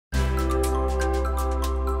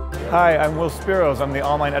Hi, I'm Will Spiros. I'm the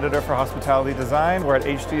online editor for hospitality design. We're at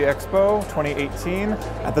HD Expo 2018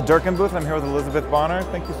 at the Durkan booth. I'm here with Elizabeth Bonner.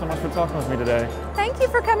 Thank you so much for talking with me today. Thank you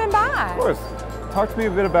for coming by. Of course. Talk to me a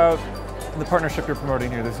bit about the partnership you're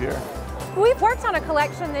promoting here this year. We've worked on a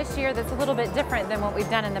collection this year that's a little bit different than what we've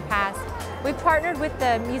done in the past. We've partnered with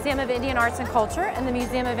the Museum of Indian Arts and Culture and the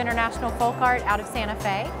Museum of International Folk Art out of Santa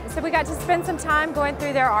Fe. So we got to spend some time going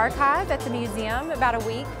through their archive at the museum, about a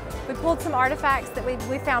week. We pulled some artifacts that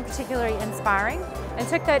we found particularly inspiring and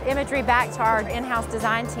took that imagery back to our in-house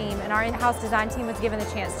design team, and our in-house design team was given the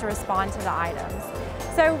chance to respond to the items.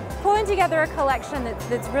 So pulling together a collection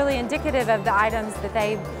that's really indicative of the items that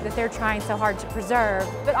they're trying so hard to preserve,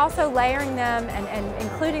 but also layering them and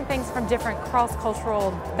including things from different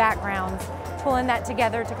cross-cultural backgrounds, pulling that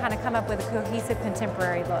together to kind of come up with a cohesive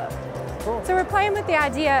contemporary look. Cool. So we're playing with the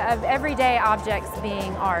idea of everyday objects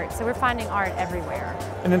being art, so we're finding art everywhere.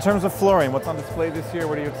 And in terms of flooring, what's on display this year?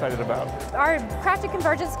 What are you excited about? Our Crafted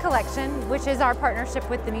Convergence collection, which is our partnership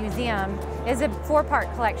with the museum, is a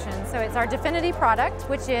 4-part collection. So it's our Definity product,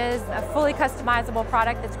 which is a fully customizable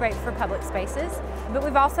product that's great for public spaces. But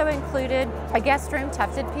we've also included a guest room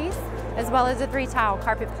tufted piece, as well as a 3-tile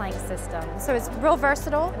carpet plank system. So it's real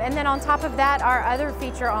versatile. And then on top of that, our other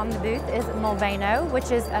feature on the booth is Mulveno,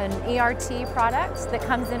 which is an ERT product that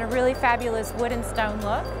comes in a really fabulous wood and stone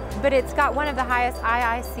look. But it's got one of the highest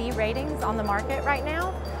IIC ratings on the market right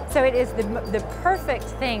now. So it is the perfect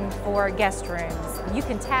thing for guest rooms. You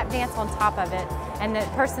can tap dance on top of it, and the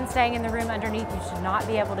person staying in the room underneath you should not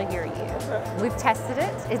be able to hear you. We've tested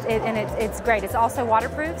it, and it's great. It's also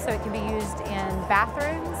waterproof, so it can be used in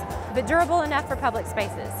bathrooms, but durable enough for public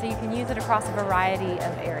spaces, so you can use it across a variety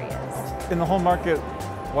of areas. In the whole market,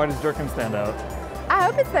 why does Durkan stand out? I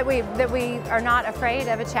hope it's that we are not afraid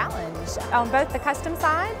of a challenge. On both the custom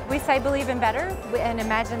side, we say believe in better and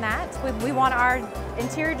imagine that. We want our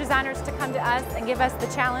interior designers to come to us and give us the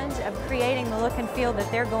challenge of creating the look and feel that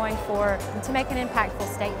they're going for to make an impactful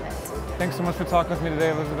statement. Thanks so much for talking with me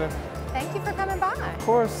today, Elizabeth. Thank you for coming by. Of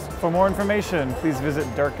course. For more information, please visit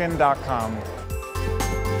durkan.com.